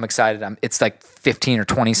Planet. I'm excited. It's like 15 or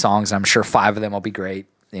 20 songs. I'm sure 5 of them will be great.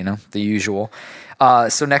 You know, the usual.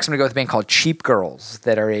 So next I'm going to go with a band called Cheap Girls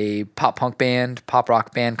that are a pop punk band, pop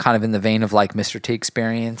rock band, kind of in the vein of like Mr. T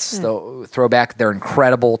Experience. The throwback. They're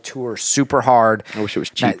incredible. Tour super hard. I wish it was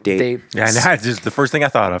Cheap Date. Yeah, I know. It's just the first thing I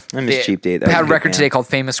thought of. I miss Cheap Date. They had a record today called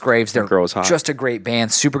Famous Graves. They're Girl was hot. just a great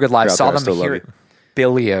band. Super good live. You're out Saw there, I them still love here you. at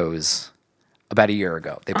Billy-O's about a year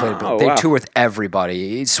ago. They played. Oh, they wow. tour with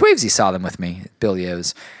everybody. Swavesy saw them with me at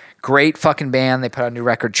Billy-O's. Great fucking band. They put out a new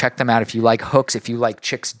record. Check them out if you like hooks, if you like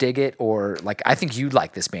Chicks Dig It, or like I think you'd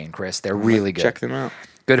like this band, Chris. They're really good. Check them out.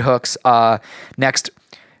 Good hooks. Next,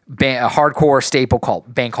 a hardcore staple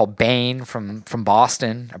band called Bane from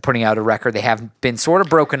Boston are putting out a record. They have been sort of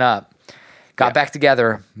broken up. Got back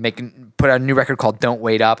together, put out a new record called Don't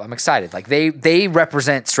Wait Up. I'm excited. Like they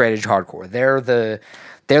represent straight edge hardcore. They're the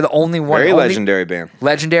only one. Very legendary band.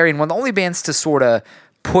 Legendary, and one of the only bands to sort of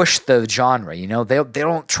push the genre. You know, they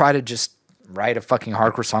don't try to just write a fucking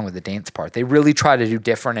hardcore song with a dance part. They really try to do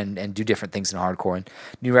different and do different things in hardcore. And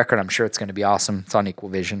new record, I'm sure it's going to be awesome. It's on Equal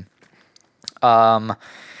Vision.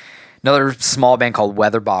 Another small band called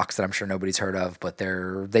Weatherbox that I'm sure nobody's heard of, but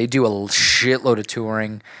they do a shitload of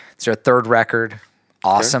touring. It's their third record.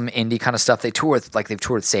 Awesome indie kind of stuff. They've toured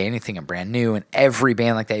with Say Anything and Brand New, and every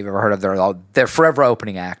band like that you've ever heard of. They're forever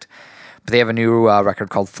opening act. But they have a new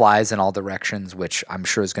record called Flies in All Directions, which I'm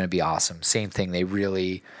sure is going to be awesome. Same thing. They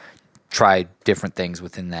really try different things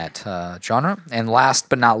within that genre. And last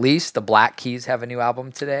but not least, the Black Keys have a new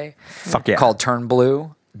album today. Fuck yeah. Called Turn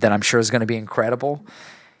Blue that I'm sure is going to be incredible.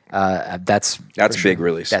 That's a big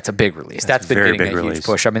release. That's a big release. That's been very getting big a huge release.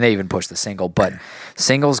 push. I mean, they even pushed the single, but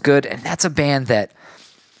single's good. And that's a band that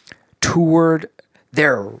toured.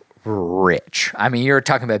 They're rich. I mean, you're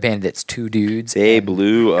talking about a band that's 2 dudes. They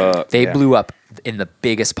blew up. They blew up in the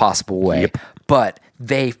biggest possible way, but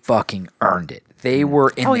they fucking earned it. They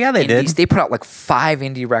were in the they did. indies. They put out like 5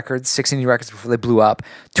 indie records, 6 indie records before they blew up.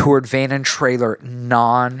 Toured van and trailer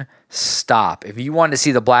non-stop. If you wanted to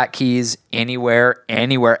see the Black Keys anywhere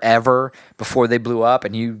ever before they blew up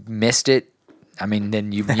and you missed it, I mean,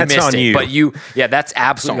 then you That's missed on it. you. But that's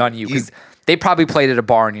absolutely on you. 'Cause they probably played at a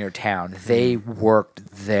bar in your town. They worked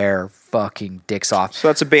their fucking dicks off. So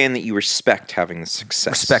that's a band that you respect having the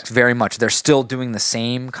success. Respect very much. They're still doing the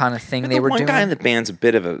same kind of thing they were one doing. guy in the band's a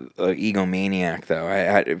bit of a egomaniac, though. I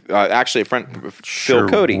had actually a friend, Sure, Phil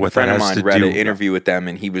Cody, a what friend that of has mine, to read do- an interview with them,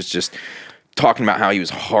 and he was just talking about how he was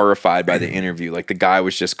horrified by the interview. Like the guy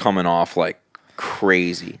was just coming off like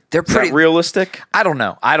crazy. They're Is that pretty- realistic. I don't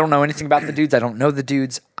know. I don't know anything about the dudes. I don't know the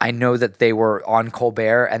dudes. I know that they were on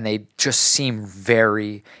Colbert, and they just seem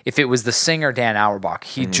very. If it was the singer Dan Auerbach,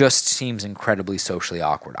 he just seems incredibly socially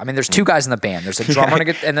awkward. I mean, there's 2 guys in the band. There's a drummer and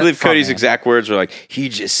I the believe Cody's frontman. exact words were like, "He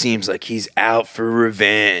just seems like he's out for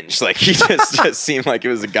revenge." Like he just seemed like it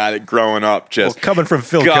was a guy that growing up just Well, coming from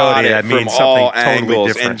Phil got Cody, it that from means all something totally angles,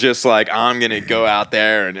 different. and just like I'm gonna go out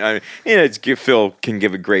there and Phil can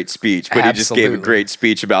give a great speech, but he just gave a Absolutely. great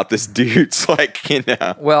speech about this dude's like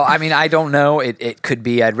Well, I mean, I don't know. It could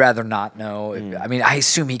be. I'd rather not know. I mean, I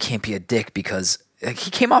assume he can't be a dick because like, he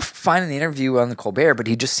came off fine in the interview on the Colbert, but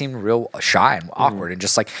he just seemed real shy and awkward and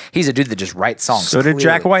just like he's a dude that just writes songs. So did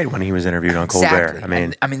Jack clearly. White when he was interviewed on Colbert.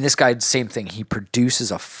 Exactly. I mean, this guy, same thing. He produces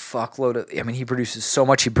a fuckload of. I mean, he produces so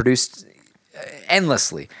much. He produced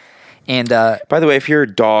endlessly. And By the way, if you're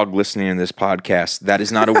a dog listening to this podcast, that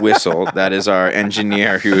is not a whistle. That is our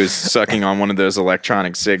engineer who is sucking on one of those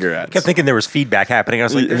electronic cigarettes. I kept thinking there was feedback happening. I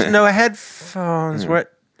was like, there's no headphones.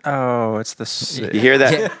 What? Oh, it's the... You hear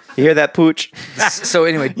that? Yeah. You hear that, Pooch? so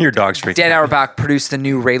anyway, Your dog's freaking Dan out. Auerbach produced the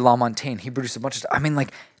new Ray LaMontagne. He produced a bunch of stuff. I mean,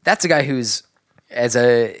 like that's a guy who's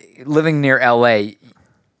living near LA,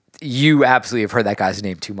 you absolutely have heard that guy's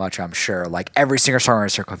name too much, I'm sure. Like every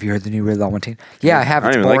singer-songwriter circle, have you heard the new Red Valentine? Yeah, I have. I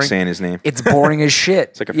It's don't even boring. like saying his name. It's boring as shit.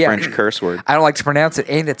 It's like a French curse word. I don't like to pronounce it,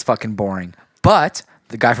 and it's fucking boring. But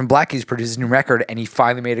the guy from Black Keys produced a new record, and he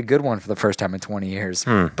finally made a good one for the first time in 20 years.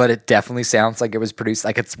 But it definitely sounds like it was produced,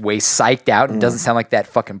 like it's way psyched out, and doesn't sound like that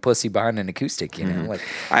fucking pussy behind an acoustic, you know? Like,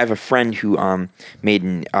 I have a friend who made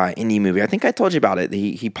an indie movie. I think I told you about it.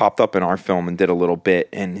 He popped up in our film and did a little bit,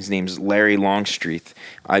 and his name's Larry Longstreet.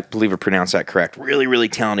 I believe I pronounced that correct. Really, really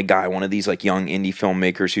talented guy. One of these like young indie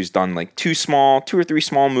filmmakers who's done like 2 or 3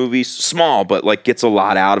 small movies. Small, but like gets a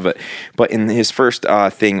lot out of it. But in his first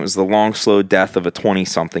thing, it was The Long, Slow Death of a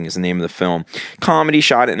 20-something is the name of the film. Comedy,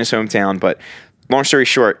 shot it in his hometown, but long story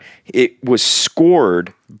short, it was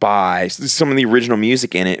scored by some of the original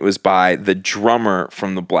music in it was by the drummer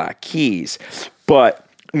from the Black Keys. But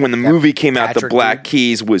when the movie came out, the Black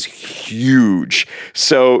Keys was huge.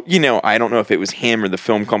 So, you know, I don't know if it was him or the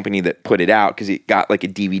film company that put it out because it got like a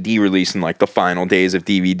DVD release in like the final days of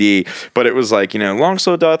DVD. But it was like, you know, Long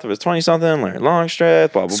Slow Death of his 20-something, Larry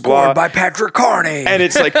Longstreet, blah, blah, blah. scored by Patrick Carney. And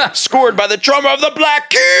it's like scored by the drummer of the Black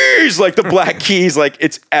Keys. Like the Black Keys, like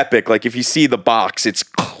it's epic. Like if you see the box, it's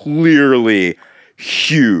clearly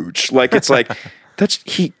huge. Like it's like,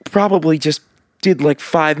 he probably just did like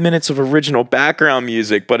 5 minutes of original background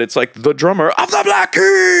music, but it's like the drummer of the Black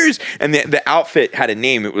Keys. And the outfit had a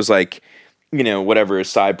name. It was like, you know, whatever his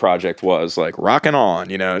side project was, like Rockin' On,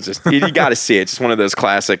 you know, it's just, you got to see it. It's just one of those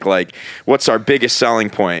classic, like, what's our biggest selling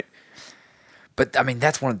point? But I mean,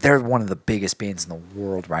 they're one of the biggest bands in the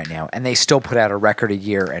world right now, and they still put out a record a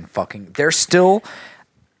year, and they're still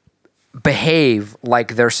behave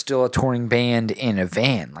like they're still a touring band in a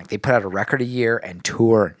van. Like they put out a record a year and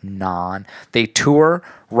tour They tour,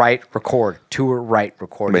 write, record. Tour, write,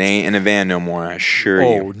 record. But they ain't in a van no more, I assure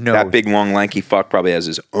you. Oh, no. That big, long, lanky fuck probably has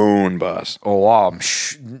his own bus. Oh,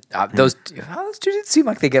 those dudes seem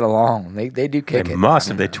like they get along. They do kick They it.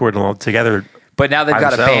 must if they toured along together. But now they've by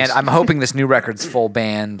got a themselves. band. I'm hoping this new record's full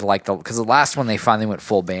band, like because the last one they finally went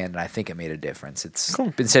full band, and I think it made a difference. It's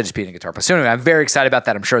instead of just being a guitar player. So anyway, I'm very excited about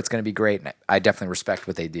that. I'm sure it's going to be great, and I definitely respect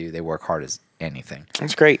what they do. They work hard as anything.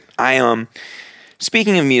 That's great.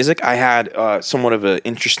 Speaking of music, I had somewhat of an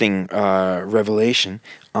interesting revelation.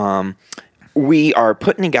 We are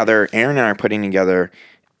putting together, Aaron and I are putting together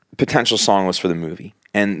potential song lists for the movie.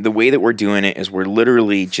 And the way that we're doing it is we're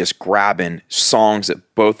literally just grabbing songs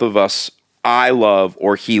that both of us, I love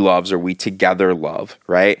or he loves or we together love,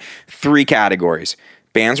 right? 3 categories.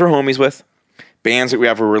 Bands we're homies with, bands that we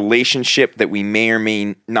have a relationship that we may or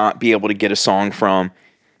may not be able to get a song from,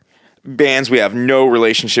 bands we have no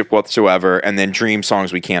relationship whatsoever, and then dream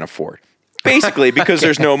songs we can't afford. Basically, because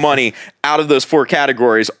there's no money, out of those 4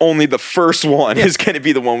 categories, only the first one is going to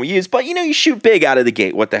be the one we use. But, you know, you shoot big out of the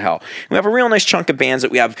gate. What the hell? We have a real nice chunk of bands that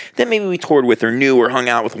we have that maybe we toured with or knew or hung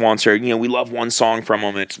out with once, or, you know, we love one song from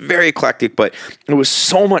them. It's very eclectic, but it was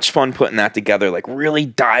so much fun putting that together, like really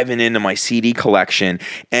diving into my CD collection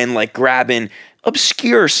and like grabbing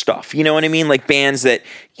obscure stuff, you know what I mean? Like bands that,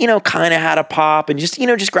 you know, kind of had a pop and just, you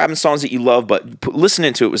know, just grabbing songs that you love, but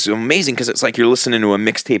listening to it was amazing because it's like you're listening to a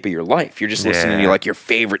mixtape of your life. You're just listening to like your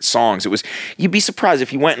favorite songs. You'd be surprised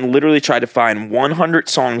if you went and literally tried to find 100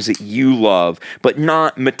 songs that you love, but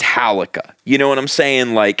not Metallica. You know what I'm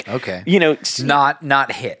saying? Like, okay, you know,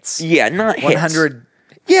 not hits. Yeah, not 100 hits.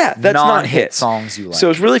 Yeah, that's not hit songs you like. So it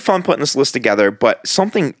was really fun putting this list together, but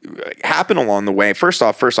something happened along the way. First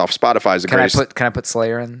off, Spotify is the greatest. Can I put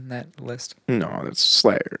Slayer in that list? No, that's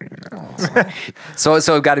Slayer. You know. So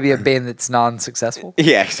it got to be a band that's non-successful.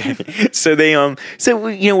 Yeah, exactly. So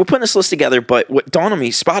we're putting this list together, but what dawned on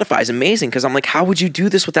me, Spotify is amazing because I'm like, how would you do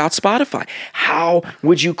this without Spotify? How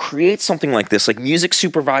would you create something like this? Like music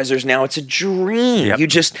supervisors now, it's a dream.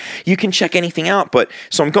 Yep. You can check anything out. But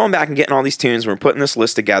so I'm going back and getting all these tunes. We're putting this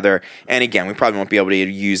list together, and again, we probably won't be able to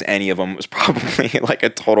use any of them. It was probably like a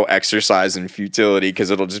total exercise in futility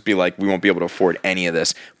because it'll just be like we won't be able to afford any of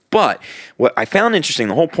this. But what I found interesting,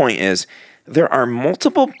 the whole point is there are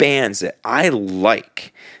multiple bands that I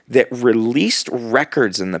like that released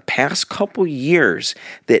records in the past couple years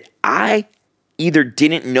that I either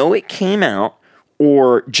didn't know it came out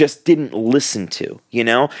or just didn't listen to, you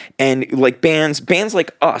know? And like bands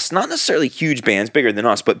like us, not necessarily huge bands, bigger than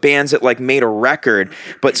us, but bands that like made a record,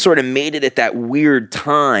 but sort of made it at that weird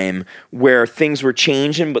time where things were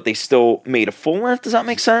changing, but they still made a full length. Does that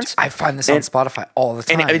make sense? I find this on Spotify all the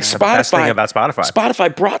time. And That's the best thing about Spotify.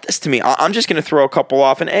 Spotify brought this to me. I'm just going to throw a couple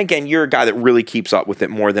off. And again, you're a guy that really keeps up with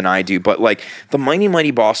it more than I do. But like the Mighty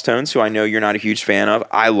Mighty Boss Tones, who I know you're not a huge fan of,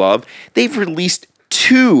 I love, they've released 2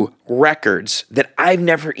 2 records that I've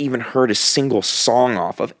never even heard a single song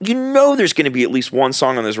off of. You know there's going to be at least one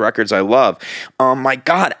song on those records I love. My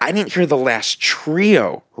God, I didn't hear the last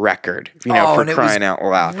Trio record, for crying out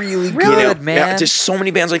loud. Really good, man. Yeah, just so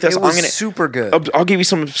many bands like this. It was super good. I'll give you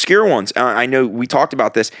some obscure ones. I know we talked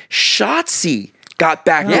about this. Shotzi got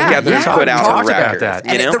back together and put out a record. About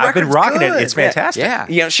that. I've been rocking it. It's fantastic. Yeah.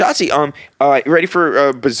 Shotzi. Ready for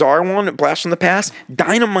a bizarre one? Blast from the Past.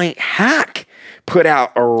 Dynamite Hack put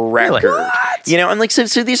out a record. Really? What? And like so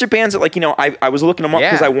these are bands that I was looking them up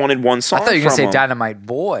because I wanted one song. I thought you were gonna say them. Dynamite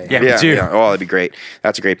Boy. Yeah, me too. Yeah. Oh, that'd be great.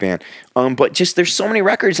 That's a great band. But just there's so many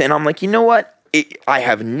records, and I'm like, you know what? I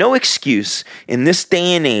have no excuse in this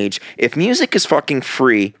day and age. If music is fucking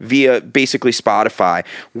free via basically Spotify,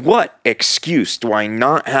 what excuse do I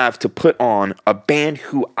not have to put on a band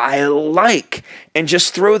who I like and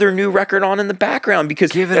just throw their new record on in the background?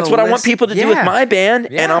 Because that's what I want people to do with my band.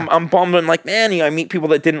 And I'm bummed and like, man, I meet people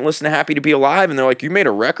that didn't listen to Happy to Be Alive and they're like, you made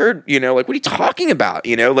a record? Like, what are you talking about?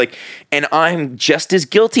 And I'm just as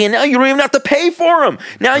guilty. And now you don't even have to pay for them.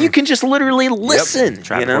 Now you can just literally listen.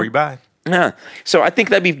 Try before you buy. Yeah. So I think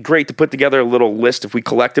that'd be great to put together a little list if we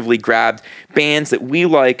collectively grabbed bands that we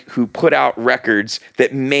like who put out records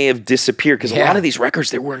that may have disappeared. Because a lot of these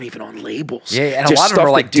records, they weren't even on labels. Yeah, and just a lot of them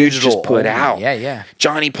are like dudes digital just put only. out. Yeah.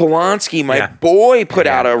 Johnny Polanski, my boy, put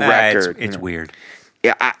out a record. It's weird.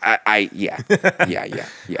 Yeah, yeah.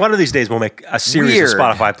 One of these days we'll make a series of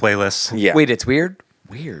Spotify playlists. Yeah. Wait, it's weird?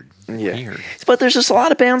 Weird. Yeah. Weird. But there's just a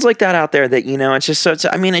lot of bands like that out there that, it's just so,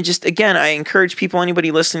 I encourage people,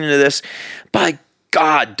 anybody listening to this, by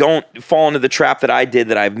God, don't fall into the trap that I did,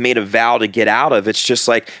 that I've made a vow to get out of. It's just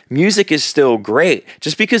like, music is still great.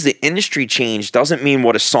 Just because the industry changed doesn't mean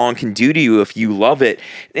what a song can do to you if you love it.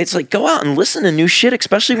 It's like, go out and listen to new shit,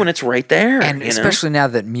 especially when it's right there. And especially now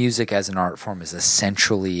that music as an art form is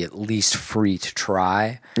essentially at least free to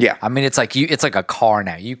try. Yeah. I mean, it's like a car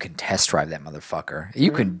now. You can test drive that motherfucker.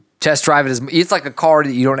 You can test drive it it's like a car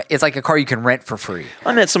that it's like a car you can rent for free.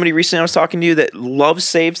 I met somebody recently I was talking to that loves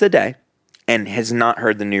Saves the Day and has not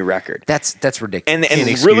heard the new record. That's ridiculous.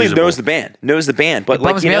 And really knows the band. But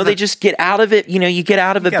they just get out of it. You get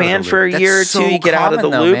out of a band for a year or two, you get out of the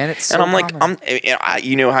loop. Man. It's so and I'm like, common.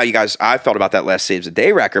 how you guys, I felt about that last Saves the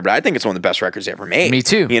Day record, but I think it's one of the best records ever made. Me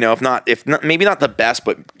too. If not, maybe not the best,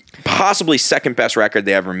 but possibly second best record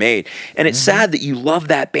they ever made. And it's sad that you love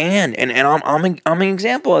that band. And I'm an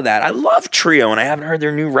example of that. I love Trio and I haven't heard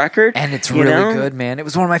their new record. And it's really good, man. It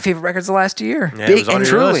was one of my favorite records of last year. Yeah, big and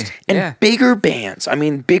truly. And bigger bands. I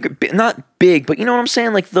mean, not big, but you know what I'm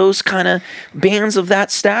saying? Like those kind of bands of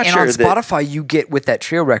that stature. And on Spotify, you get, with that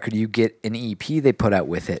Trio record, you get an EP they put out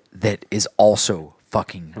with it that is also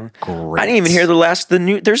fucking great. I didn't even hear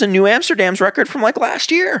there's a New Amsterdam's record from like last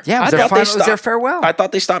year. Yeah, it was their farewell. I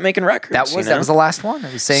thought they stopped making records. That was the last one.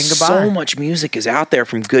 It was saying goodbye. So much music is out there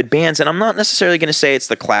from good bands, and I'm not necessarily going to say it's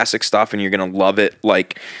the classic stuff and you're going to love it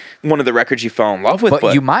like one of the records you fell in love with.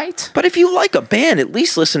 But you might. But if you like a band, at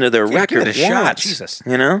least listen to their record give it a shot. once. Jesus.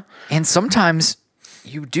 And sometimes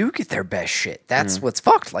you do get their best shit. That's what's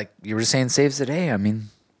fucked. Like you were saying, Saves the Day. I mean,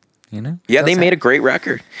 yeah, they made a great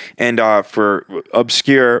record. And for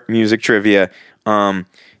obscure music trivia,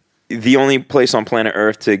 the only place on planet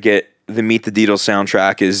Earth to get the Meet the Deedles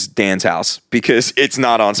soundtrack is Dan's house because it's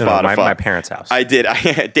not on Spotify. My parents' house. I did.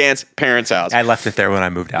 Dan's parents' house. I left it there when I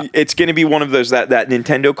moved out. It's going to be one of those, that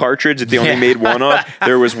Nintendo cartridge that they only made one of.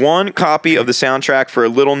 There was one copy of the soundtrack for a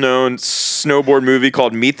little known snowboard movie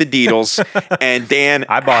called Meet the Deedles, and Dan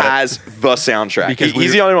has the soundtrack. Because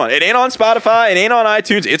he's the only one. It ain't on Spotify. It ain't on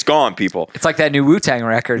iTunes. It's gone, people. It's like that new Wu-Tang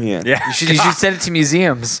record. Yeah. You should send it to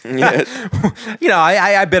museums. Yeah.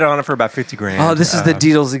 I bid on it for about $50,000. Oh, this is the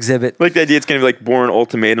Deedles exhibit. Like the idea it's gonna be like Bourne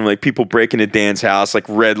Ultimatum, like people breaking into Dan's house, like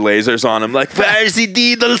red lasers on him, like where's the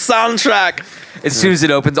Deedle soundtrack? As soon as it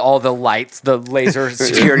opens, all the lights, the laser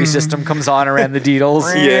security system comes on around the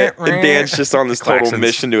Deedles. Yeah, and Dan's just on this total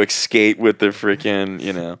mission to escape with the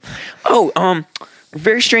freaking, Oh,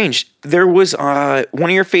 very strange. There was one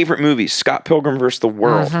of your favorite movies, Scott Pilgrim vs. the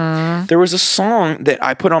World. There was a song that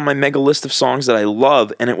I put on my mega list of songs that I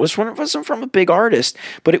love, and it wasn't from a big artist,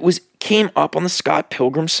 but it came up on the Scott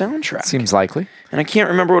Pilgrim soundtrack. Seems likely. And I can't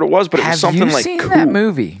remember what it was, but it was something like cool. Have you seen that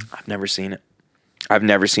movie? I've never seen it. I've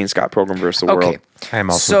never seen Scott Pilgrim vs. the World. I am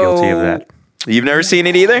also guilty of that. You've never seen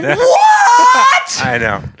it either? What? I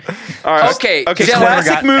know. All right. Okay.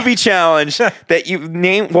 Classic movie challenge that you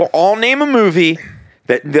name. We'll all name a movie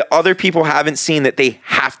that the other people haven't seen that they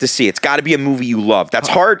have to see. It's got to be a movie you love. That's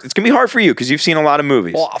hard. It's going to be hard for you because you've seen a lot of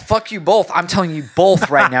movies. Well, fuck you both. I'm telling you both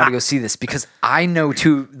right now to go see this because I know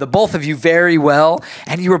the both of you very well,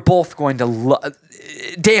 and you are both going to love.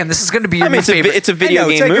 Damn, this is going to be your favorite. It's a video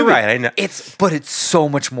game movie. Right, I know. But it's so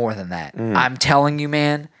much more than that. I'm telling you,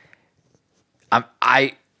 man.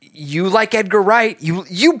 You like Edgar Wright.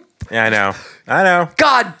 You. Yeah, I know.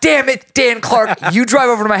 God damn it, Dan Clark. You drive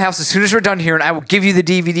over to my house as soon as we're done here, and I will give you the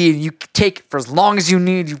DVD, and you take it for as long as you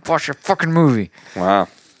need. You watch your fucking movie. Wow.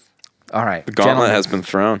 All right. The gauntlet has been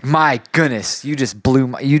thrown. My goodness. You just blew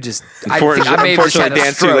my... You just... Unfortunately,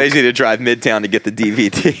 Dan's too lazy to drive Midtown to get the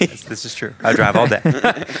DVD. This is true. I drive all day.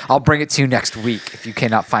 I'll bring it to you next week if you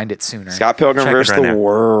cannot find it sooner. Scott Pilgrim vs. the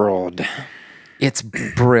World. It's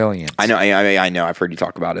brilliant. I know. I've heard you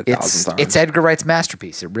talk about it 1,000 times. It's Edgar Wright's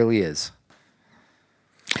masterpiece. It really is.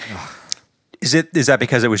 Is that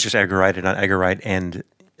because it was just Edgar Wright and not Edgar Wright and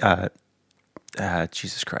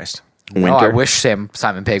Jesus Christ? No, I wish Simon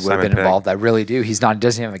Pegg would have been involved. I really do. He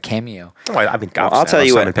doesn't have a cameo. Oh, I mean, I'll tell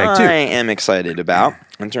you what I am excited about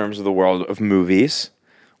in terms of the world of movies.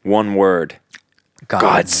 One word.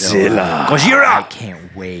 Godzilla. I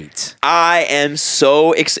can't wait. I am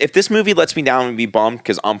so excited. If this movie lets me down and be bummed,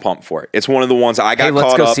 because I'm pumped for it. It's one of the ones I got caught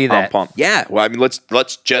let's go up. See that. I'm pumped. Yeah. Well, I mean, let's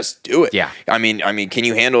just do it. Yeah. I mean, can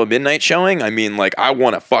you handle a midnight showing? I mean, like, I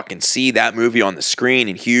want to fucking see that movie on the screen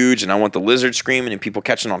and huge, and I want the lizard screaming and people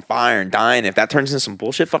catching on fire and dying. If that turns into some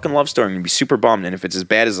bullshit fucking love story, I'm gonna be super bummed. And if it's as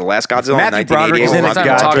bad as the last Godzilla in 1988, let's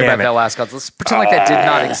not talk about that last Godzilla. Let's pretend like that did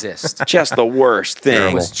not exist. Just the worst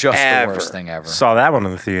thing. It was just the worst thing ever. Saw that one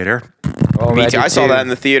in the theater. Oh, Me too. I saw that in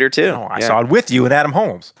the theater too. Oh, I saw it with you and Adam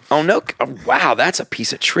Holmes. Oh no! Oh, wow, that's a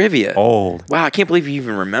piece of trivia. Old. Wow, I can't believe you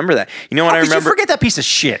even remember that. You know what I remember? Did you forget that piece of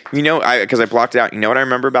shit? You know, because I blocked it out. You know what I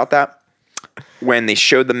remember about that? When they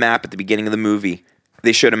showed the map at the beginning of the movie,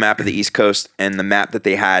 they showed a map of the East Coast, and the map that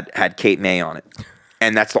they had Cape May on it,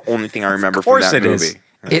 and that's the only thing I remember from that movie.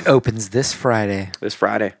 It opens this Friday. This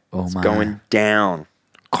Friday. Oh it's my! Going down.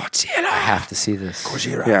 Godzilla. I have to see this.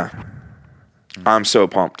 Godzilla. Yeah. I'm so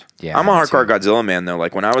pumped. Yeah, I'm a hardcore Godzilla man though.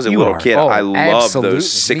 Like when I was a little kid, I loved those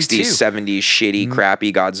 60s, 70s shitty,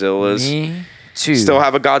 crappy Godzillas. Me too. Still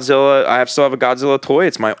have a Godzilla. Still have a Godzilla toy.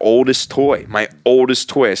 It's my oldest toy. I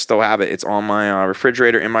still have it. It's on my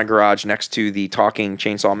refrigerator in my garage next to the talking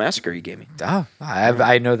Chainsaw Massacre you gave me. Oh,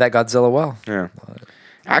 I know that Godzilla well. Yeah.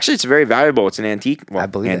 Actually, it's very valuable. It's an antique. Well, I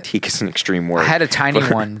believe antique is an extreme word. I had a tiny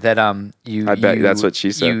one that you. I bet that's what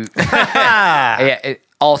she said. Yeah.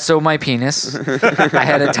 Also, my penis. I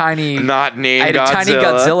had a tiny, not named. I had a tiny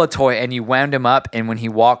Godzilla toy, and you wound him up, and when he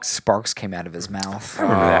walked, sparks came out of his mouth. I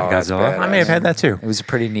remember that Godzilla. I may have had that too. It was a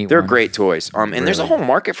pretty neat. They're one. great toys. And there's a whole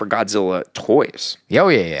market for Godzilla toys. Oh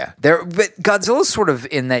yeah. But Godzilla's sort of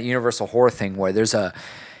in that Universal horror thing where there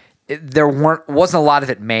wasn't a lot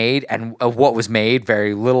of it made, and of what was made,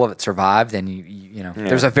 very little of it survived. And you know,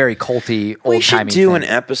 there's a very culty, old-timey. We should do an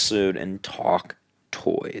episode and talk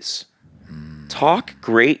toys. Talk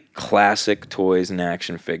great classic toys and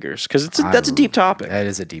action figures because that's a deep topic. That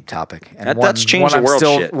is a deep topic, and that's changed the world.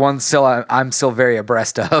 I'm still very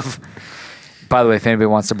abreast of. By the way, if anybody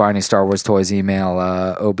wants to buy any Star Wars toys, email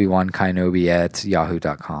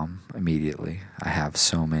obi1kenobi@yahoo.com immediately. I have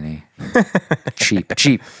so many. cheap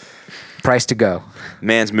price to go.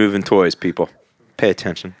 Man's moving toys, people. Pay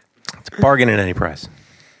attention. It's a bargain at any price.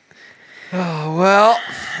 Oh well,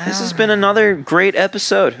 this has been another great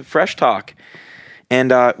episode of Fresh Talk.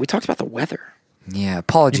 And we talked about the weather. Yeah,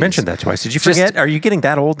 apologies. You mentioned that twice. Did you forget? Are you getting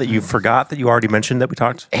that old that you forgot that you already mentioned that we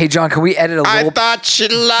talked? Hey, John, can we edit a little? I thought she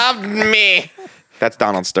loved me. That's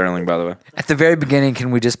Donald Sterling, by the way. At the very beginning,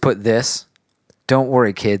 can we just put this? Don't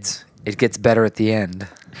worry, kids. It gets better at the end.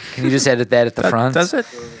 Can you just edit that at the front? Does it?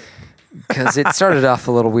 Because it started off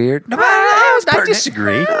a little weird. No, I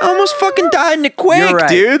disagree. I almost fucking died in a quake, right.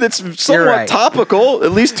 dude. That's somewhat topical,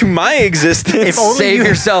 at least to my existence. Save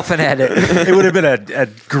yourself an edit. It would have been a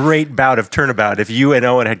great bout of turnabout if you and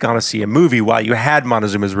Owen had gone to see a movie while you had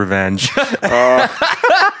Montezuma's Revenge. That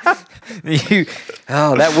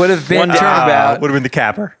would have been turnabout. Would have been the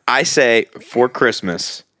capper. I say for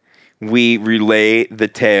Christmas, we relay the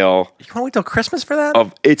tale. You want to wait till Christmas for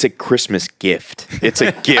that? It's a Christmas gift. It's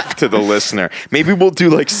a gift to the listener. Maybe we'll do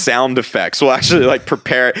like sound effects. We'll actually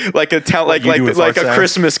prepare it like a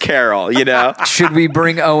Christmas carol. You know? Should we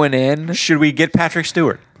bring Owen in? Should we get Patrick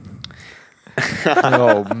Stewart?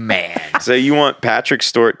 Oh man! So you want Patrick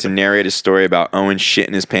Stewart to narrate a story about Owen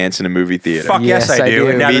shitting his pants in a movie theater? Fuck yes, I do.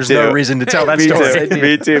 And now there's no reason to tell that story.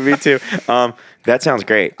 Me too. That sounds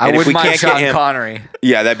great. I wouldn't mind Sean Connery.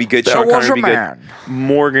 Yeah, that'd be good. Sean Connery would be good.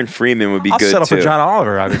 Morgan Freeman would be good too. I'll settle for John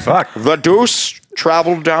Oliver. I mean, fuck. The Deuce.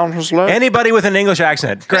 traveled down his leg. Anybody with an English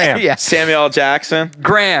accent. Graham. Yeah. Samuel L. Jackson.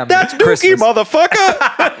 Graham. That's Dookie, motherfucker.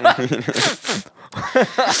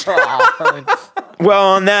 Well,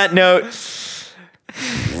 on that note,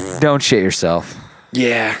 Don't shit yourself.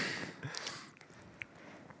 yeah.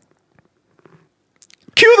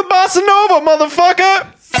 Cue the bossa nova, motherfucker.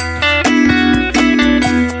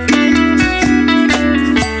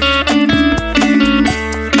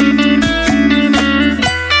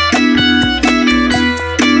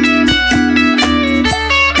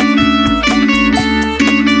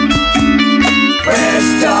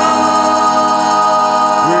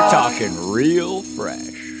 We're talking real